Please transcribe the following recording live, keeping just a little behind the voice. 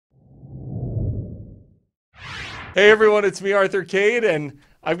Hey everyone, it's me, Arthur Kade, and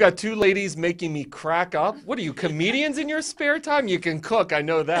I've got two ladies making me crack up. What are you, comedians in your spare time? You can cook, I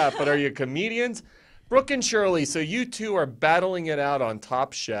know that, but are you comedians? Brooke and Shirley, so you two are battling it out on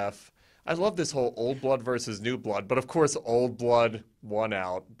Top Chef. I love this whole old blood versus new blood, but of course old blood won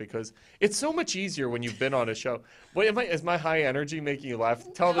out because it's so much easier when you've been on a show. Wait, is my high energy making you laugh?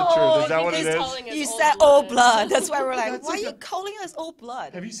 Tell the truth. Is that what it is? You said old blood. That's why we're like, why are you calling us old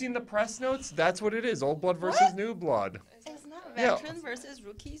blood? Have you seen the press notes? That's what it is. Old blood versus new blood. It's not veteran versus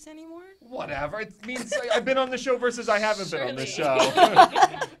rookies anymore. Whatever. It means I've been on the show versus I haven't been on the show.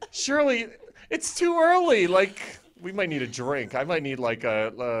 Shirley, it's too early. Like, we might need a drink. I might need like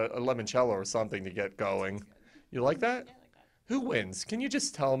a limoncello or something to get going. You like that? Yeah, I like that. Who wins? Can you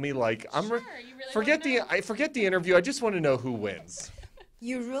just tell me? Like, Sure, you really forget wanna know? I forget the interview. I just want to know who wins.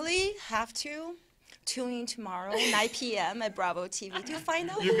 You really have to tune in tomorrow, 9 p.m. at Bravo TV to find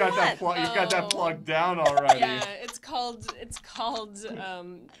out You've who got won. that plug. You've got that Oh. plugged down already. Yeah, it's called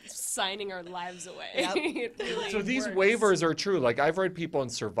signing our lives away. Yep. It really So these works. waivers are true. Like, I've read people on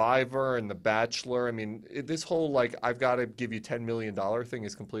Survivor and The Bachelor. I mean, this whole like I've got to give you $10 million thing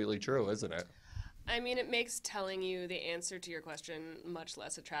is completely true, isn't it? I mean, it makes telling you the answer to your question much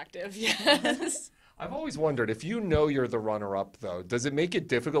less attractive. Yes. I've always wondered, if you know you're the runner-up, though, does it make it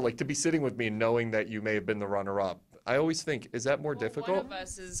difficult, like, to be sitting with me and knowing that you may have been the runner-up? I always think, is that more Well, difficult? one of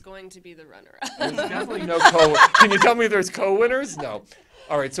us is going to be the runner-up. There's definitely no Can you tell me there's co-winners? No.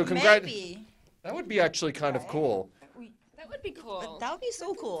 All right, so Maybe. That would be actually kind of cool. That would be cool. That would be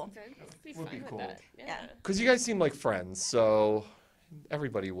so cool. I'd be Would fine be with cool. that. Yeah. Because you guys seem like friends, so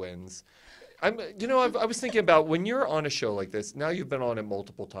everybody wins. I was thinking about when you're on a show like this, now you've been on it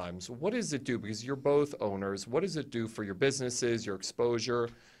multiple times, what does it do? Because you're both owners. What does it do for your businesses, your exposure?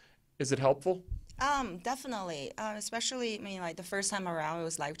 Is it helpful? Definitely. Especially, I mean, like the first time around, it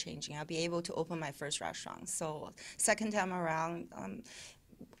was life-changing. I'll be able to open my first restaurant. So second time around,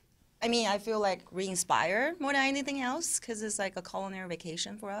 I mean, I feel like re-inspired more than anything else because it's like a culinary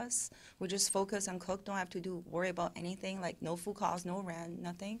vacation for us. We just focus on cook, don't have to worry about anything, like no food costs, no rent,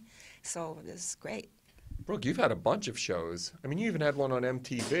 nothing. So it's great. Brooke, you've had a bunch of shows. I mean, you even had one on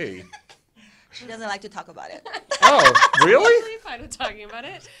MTV. She doesn't like to talk about it. Oh, really? Totally fine with talking about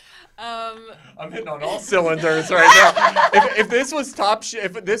it. I'm hitting on all cylinders right now. If this was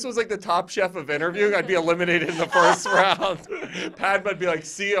if this was like the Top Chef of interviewing, I'd be eliminated in the first round. Padma would be like,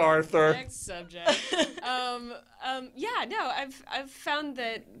 "See, Arthur." Next subject. Yeah, no, I've found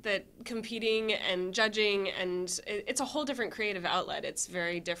that competing and judging and it's a whole different creative outlet. It's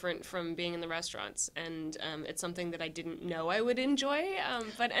very different from being in the restaurants, and it's something that I didn't know I would enjoy,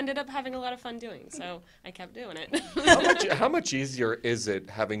 but ended up having a lot of fun doing. So I kept doing it. How much easier is it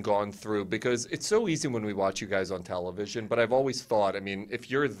having gone through? Because it's so easy when we watch you guys on television, but I've always thought, I mean,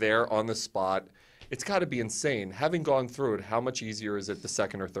 if you're there on the spot, it's got to be insane. Having gone through it, how much easier is it the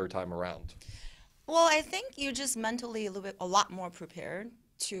second or third time around? Well, I think you're just mentally a lot more prepared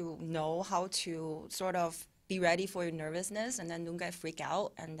to know how to sort of be ready for your nervousness and then don't get freaked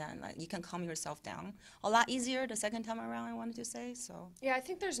out, and then like you can calm yourself down. A lot easier the second time around, I wanted to say. So Yeah, I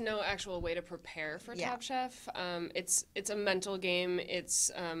think there's no actual way to prepare for Yeah. Top Chef. It's a mental game.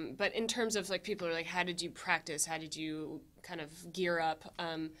 It's but in terms of like people are like, how did you practice? How did you kind of gear up?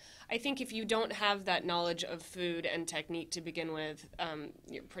 I think if you don't have that knowledge of food and technique to begin with,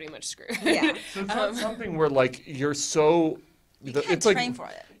 you're pretty much screwed. Yeah. So it's not something where like you're so. you can't it's like train for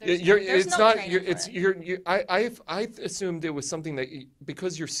it. it's no not. training You're, for it's it. I assumed it was something that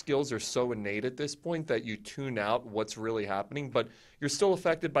because your skills are so innate at this point that you tune out what's really happening, but you're still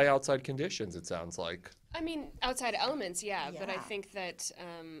affected by outside conditions. It sounds like. I mean, outside elements, yeah, but I Yeah. think that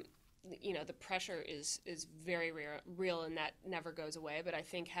the pressure is very real, and that never goes away. But I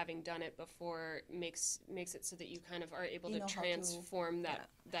think having done it before makes it so that you kind of are able You to know how to, transform that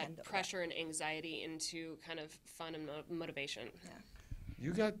handle that. pressure and anxiety into kind of fun and motivation.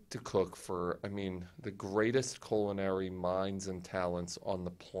 You got to cook for, I mean, the greatest culinary minds and talents on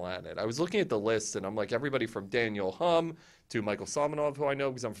the planet. I was looking at the list, and I'm like, everybody from Daniel Hum to Michael Salmanov, who I know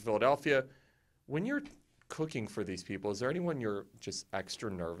because I'm from Philadelphia. When you're cooking for these people, is there anyone you're just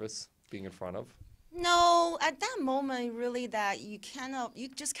extra nervous being in front of? No, at that moment, really, that you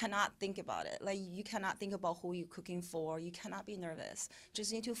just cannot think about it. Like you cannot think about who you're cooking for. You cannot be nervous.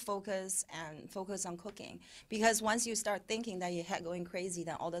 Just need to focus on cooking. Because once you start thinking that your head going crazy,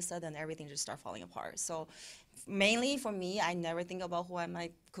 then all of a sudden everything just start falling apart. So mainly for me, I never think about who am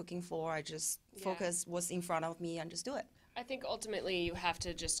I cooking for. I just focus what's in front of me and just do it. I think ultimately you have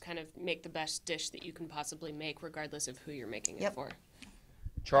to just kind of make the best dish that you can possibly make, regardless of who you're making it Yep. for.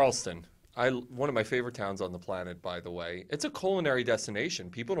 Charleston, one of my favorite towns on the planet, by the way. It's a culinary destination.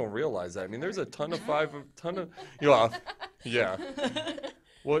 People don't realize that. I mean, there's a ton of yeah.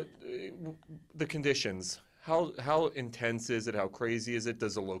 What the conditions? How intense is it? How crazy is it?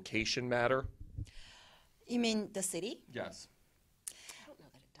 Does the location matter? You mean the city? Yes.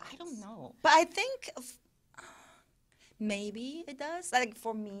 I don't know, but I think maybe it does. Like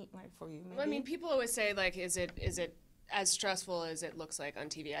for me, like for you, maybe. Well, I mean, people always say like, is it as stressful as it looks like on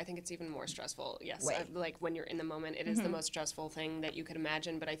TV? I think it's even more stressful. Yes, like when you're in the moment, it is the most stressful thing that you could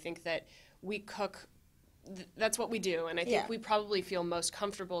imagine. But I think that we cook. That's what we do, and I think we probably feel most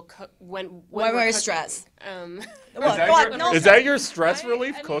comfortable when we're stressed. Is that your stress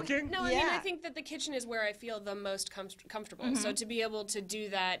relief, cooking? No, I mean, I think that the kitchen is where I feel the most comfortable. So to be able to do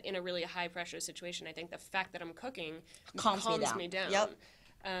that in a really high-pressure situation, I think the fact that I'm cooking calms me down. Yep.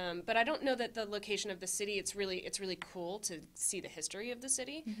 But I don't know that the location of the city. It's really cool to see the history of the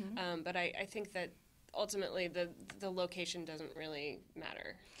city. But I think that ultimately the location doesn't really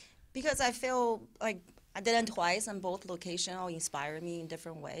matter. Because I feel like I did it twice, and both locations all inspire me in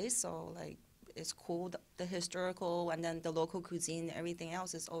different ways. So like it's cool, the historical and then the local cuisine, everything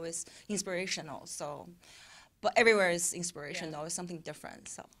else is always inspirational. So, but everywhere is inspirational. It's something different.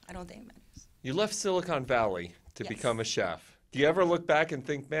 So I don't think it matters. You left Silicon Valley to become a chef. Do you ever look back and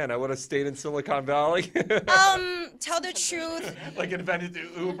think, man, I would have stayed in Silicon Valley? Tell the truth. Like invented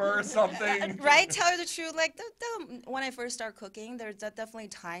Uber or something? Right, tell the truth. Like when I first started cooking, there's definitely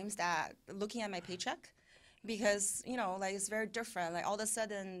times that looking at my paycheck, because like it's very different. Like all of a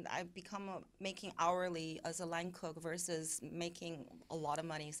sudden, I become making hourly as a line cook versus making a lot of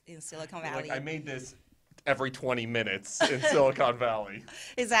money in Silicon Valley. Like I made this every 20 minutes in Silicon Valley.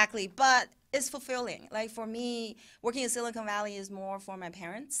 Exactly, but it's fulfilling. Like for me, working in Silicon Valley is more for my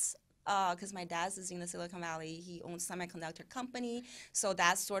parents, because my dad is in the Silicon Valley. He owns a semiconductor company, so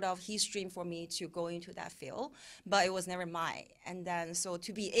that's sort of his dream for me to go into that field, but it was never mine. And then so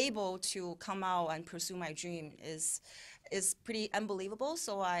to be able to come out and pursue my dream is pretty unbelievable.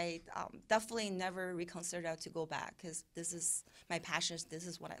 So I definitely never reconsidered to go back, because this is my passion. This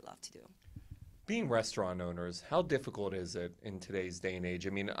is what I love to do. Being restaurant owners, how difficult is it in today's day and age? I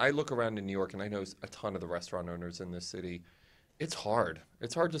mean, I look around in New York and I know a ton of the restaurant owners in this city. It's hard.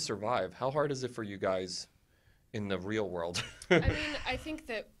 It's hard to survive. How hard is it for you guys in the real world? I mean, I think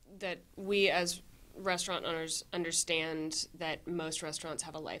that we as restaurant owners understand that most restaurants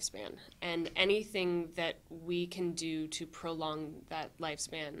have a lifespan, and anything that we can do to prolong that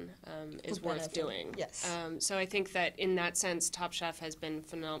lifespan is worth doing. Yes. So I think that in that sense, Top Chef has been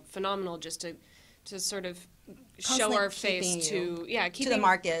phenomenal just to sort of show our face to the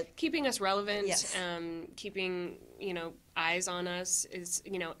market, keeping us relevant, yes. Keeping eyes on us is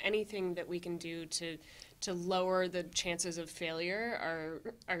anything that we can do to lower the chances of failure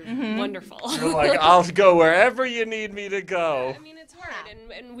are wonderful. You're like, I'll go wherever you need me to go. Yeah, I mean, it's hard,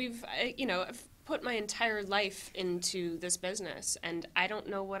 and we've I've put my entire life into this business, and I don't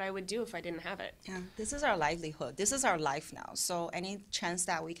know what I would do if I didn't have it. Yeah, this is our livelihood. This is our life now. So any chance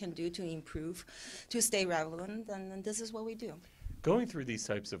that we can do to improve, to stay relevant, then this is what we do. Going through these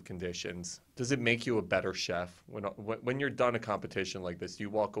types of conditions, does it make you a better chef? When you're done a competition like this, do you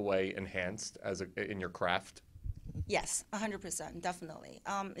walk away enhanced in your craft? Yes, 100%, definitely.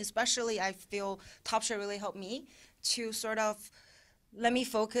 Especially I feel Top Chef really helped me to sort of let me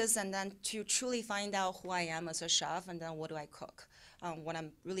focus, and then to truly find out who I am as a chef, and then what do I cook, what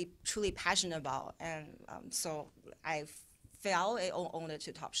I'm really truly passionate about. And so I fell and own it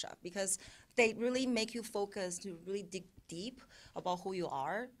to Top Chef, because they really make you focus to really dig deep about who you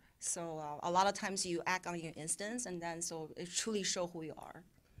are. So a lot of times you act on your instincts, and then so it truly shows who you are.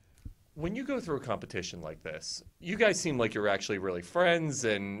 When you go through a competition like this, you guys seem like you're actually really friends,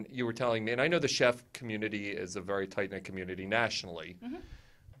 and you were telling me, and I know the chef community is a very tight-knit community nationally,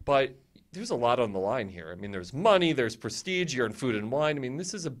 but there's a lot on the line here. I mean, there's money, there's prestige, you're in food and wine. I mean,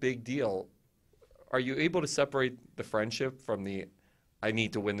 this is a big deal. Are you able to separate the friendship from the I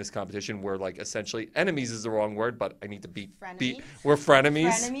need to win this competition? We're like essentially enemies is the wrong word, but I need to beat. We're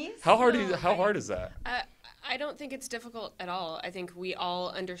frenemies. Frenemies? How hard is that? I don't think it's difficult at all. I think we all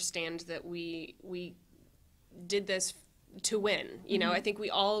understand that we did this to win. I think we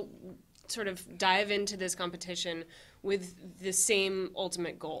all sort of dive into this competition with the same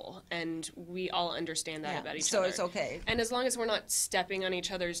ultimate goal, and we all understand that about each other. So it's okay. And as long as we're not stepping on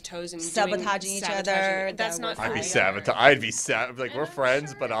each other's toes and sabotaging each other, that's not. I'd be sabotaging. Like, we're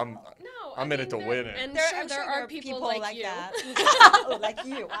friends, but I'm in it to win it. And there are people like you. that. Like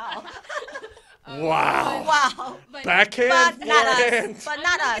you, wow. Wow. Wow. Backhand, But not us. forehand. But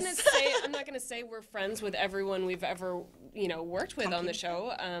not us. I'm not gonna say we're friends with everyone we've ever worked with on the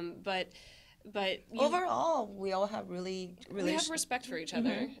show, but Overall, we all have really we have respect for each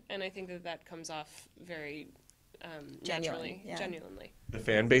other, and I think that comes off very naturally, genuinely. The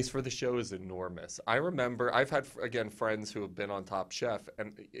fan base for the show is enormous. I remember I've had, again, friends who have been on Top Chef,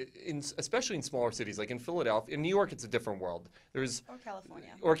 and especially in smaller cities, like in Philadelphia. In New York, it's a different world. Or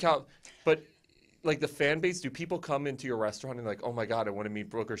California. But like the fan base, do people come into your restaurant and like, oh my God, I want to meet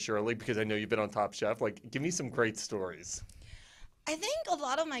Brooke or Shirley because I know you've been on Top Chef? Like, give me some great stories. I think a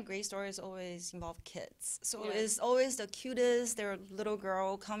lot of my great stories always involve kids. So it's always the cutest. They're a little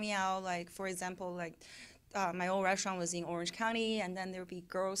girl coming out, like, for example, like, my old restaurant was in Orange County, and then there would be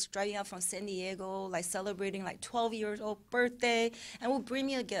girls driving up from San Diego, like celebrating like 12 years old birthday, and would bring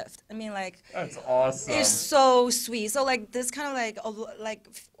me a gift. I mean, like, that's awesome. It's so sweet. So like this kind of like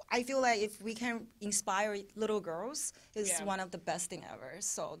I feel like if we can inspire little girls, it's one of the best thing ever.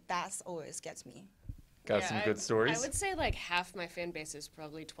 So that's always gets me. Got some good stories? I would say like half my fan base is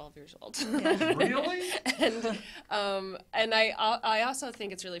probably 12 years old. Yeah. Really? And I also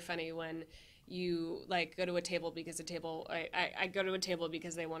think it's really funny when you like go to a table because I go to a table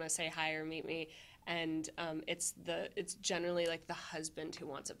because they want to say hi or meet me, and it's generally like the husband who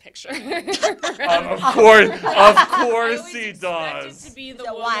wants a picture. Of course he does. It to be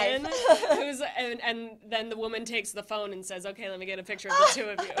the woman who's and then the woman takes the phone and says, "Okay, let me get a picture of the two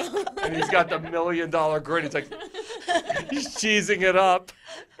of you." And he's got the $1 million grin. It's like he's cheesing it up.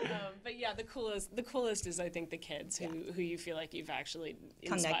 But yeah, the coolest is I think the kids who you feel like you've actually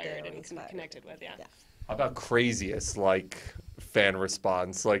inspired and connected with. Yeah. How about craziest like fan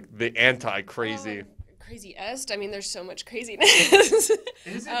response, like the anti-crazy? Craziest? I mean, there's so much craziness. Is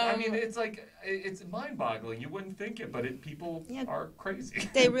it? I mean, it's like it's mind-boggling. You wouldn't think it, but people are crazy.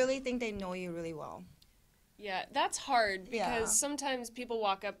 They really think they know you really well. Yeah, that's hard because sometimes people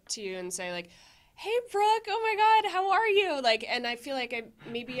walk up to you and say like, "Hey, Brooke, oh my God, how are you?" Like, and I feel like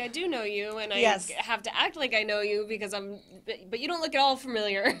maybe I do know you, and I have to act like I know you because but you don't look at all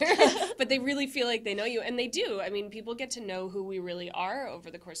familiar. But they really feel like they know you, and they do. I mean, people get to know who we really are over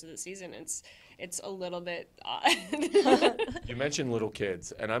the course of the season. It's a little bit odd. You mentioned little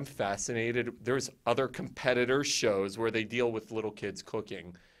kids, and I'm fascinated. There's other competitor shows where they deal with little kids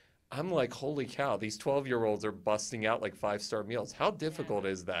cooking. I'm like, holy cow, these 12-year-olds are busting out like 5-star meals. How difficult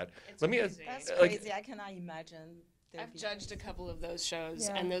is that? That's crazy. I cannot imagine. I've judged a couple of those shows,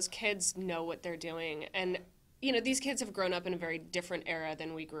 and those kids know what they're doing. And, these kids have grown up in a very different era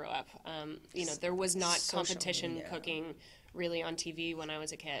than we grew up. There was not competition cooking really on TV when I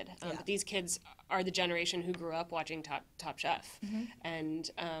was a kid. But these kids are the generation who grew up watching Top Chef.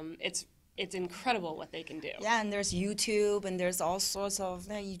 And it's incredible what they can do. Yeah, and there's YouTube, and there's all sorts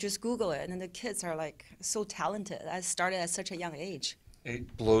of, you just Google it, and the kids are like so talented. I started at such a young age.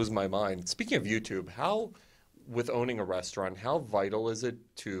 It blows my mind. Speaking of YouTube, with owning a restaurant, how vital is it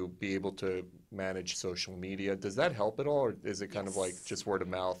to be able to manage social media? Does that help at all, or is it kind of like just word of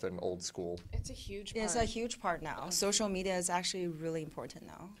mouth and old school? It's a huge part. It's a huge part now. Social media is actually really important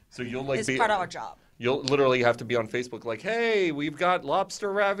now. So you'll it's part of our job. You'll literally have to be on Facebook like, hey, we've got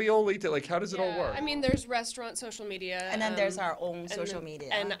lobster ravioli. Like, how does it all work? I mean, there's restaurant social media. And then there's our own social media.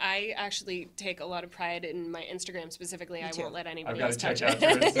 And I actually take a lot of pride in my Instagram specifically. I won't let anybody else touch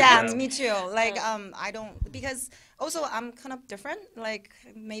it. Yeah, me too. Like, I don't, because also I'm kind of different. Like,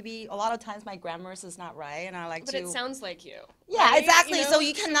 maybe a lot of times my grammar is not right, and I like But it sounds like you. Yeah, right? Exactly. So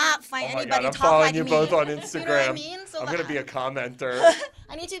you cannot find anybody I'm talk like me. me. I'm following you both on Instagram. You know what I mean? So I'm going to be a commenter.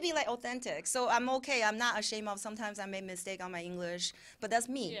 I need to be like authentic. So I'm okay. I'm not ashamed of sometimes I make mistake on my English, but that's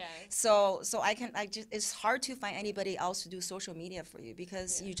me. Yeah. So it's hard to find anybody else to do social media for you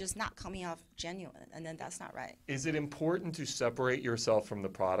because you're just not coming off genuine, and then that's not right. Is it important to separate yourself from the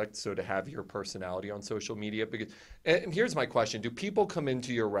product, so to have your personality on social media? Because, and here's my question: do people come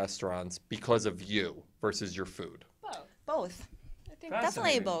into your restaurants because of you versus your food? Both. I think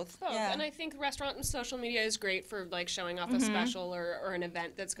definitely both. Yeah. And I think restaurant and social media is great for like showing off a special or an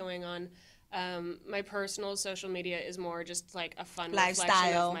event that's going on. My personal social media is more just like a fun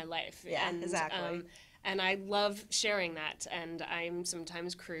reflection of my life. Yeah, exactly. And I love sharing that. And I'm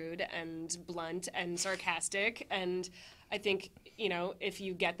sometimes crude and blunt and sarcastic. And I think, if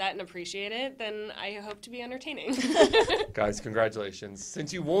you get that and appreciate it, then I hope to be entertaining. Guys, congratulations.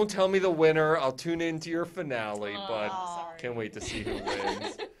 Since you won't tell me the winner, I'll tune into your finale, but can't wait to see who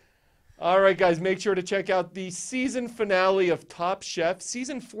wins. All right, guys, make sure to check out the season finale of Top Chef,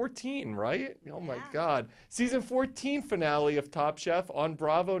 season 14, right? Oh, my God. Season 14 finale of Top Chef on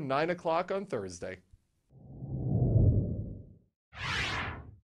Bravo, 9 o'clock on Thursday.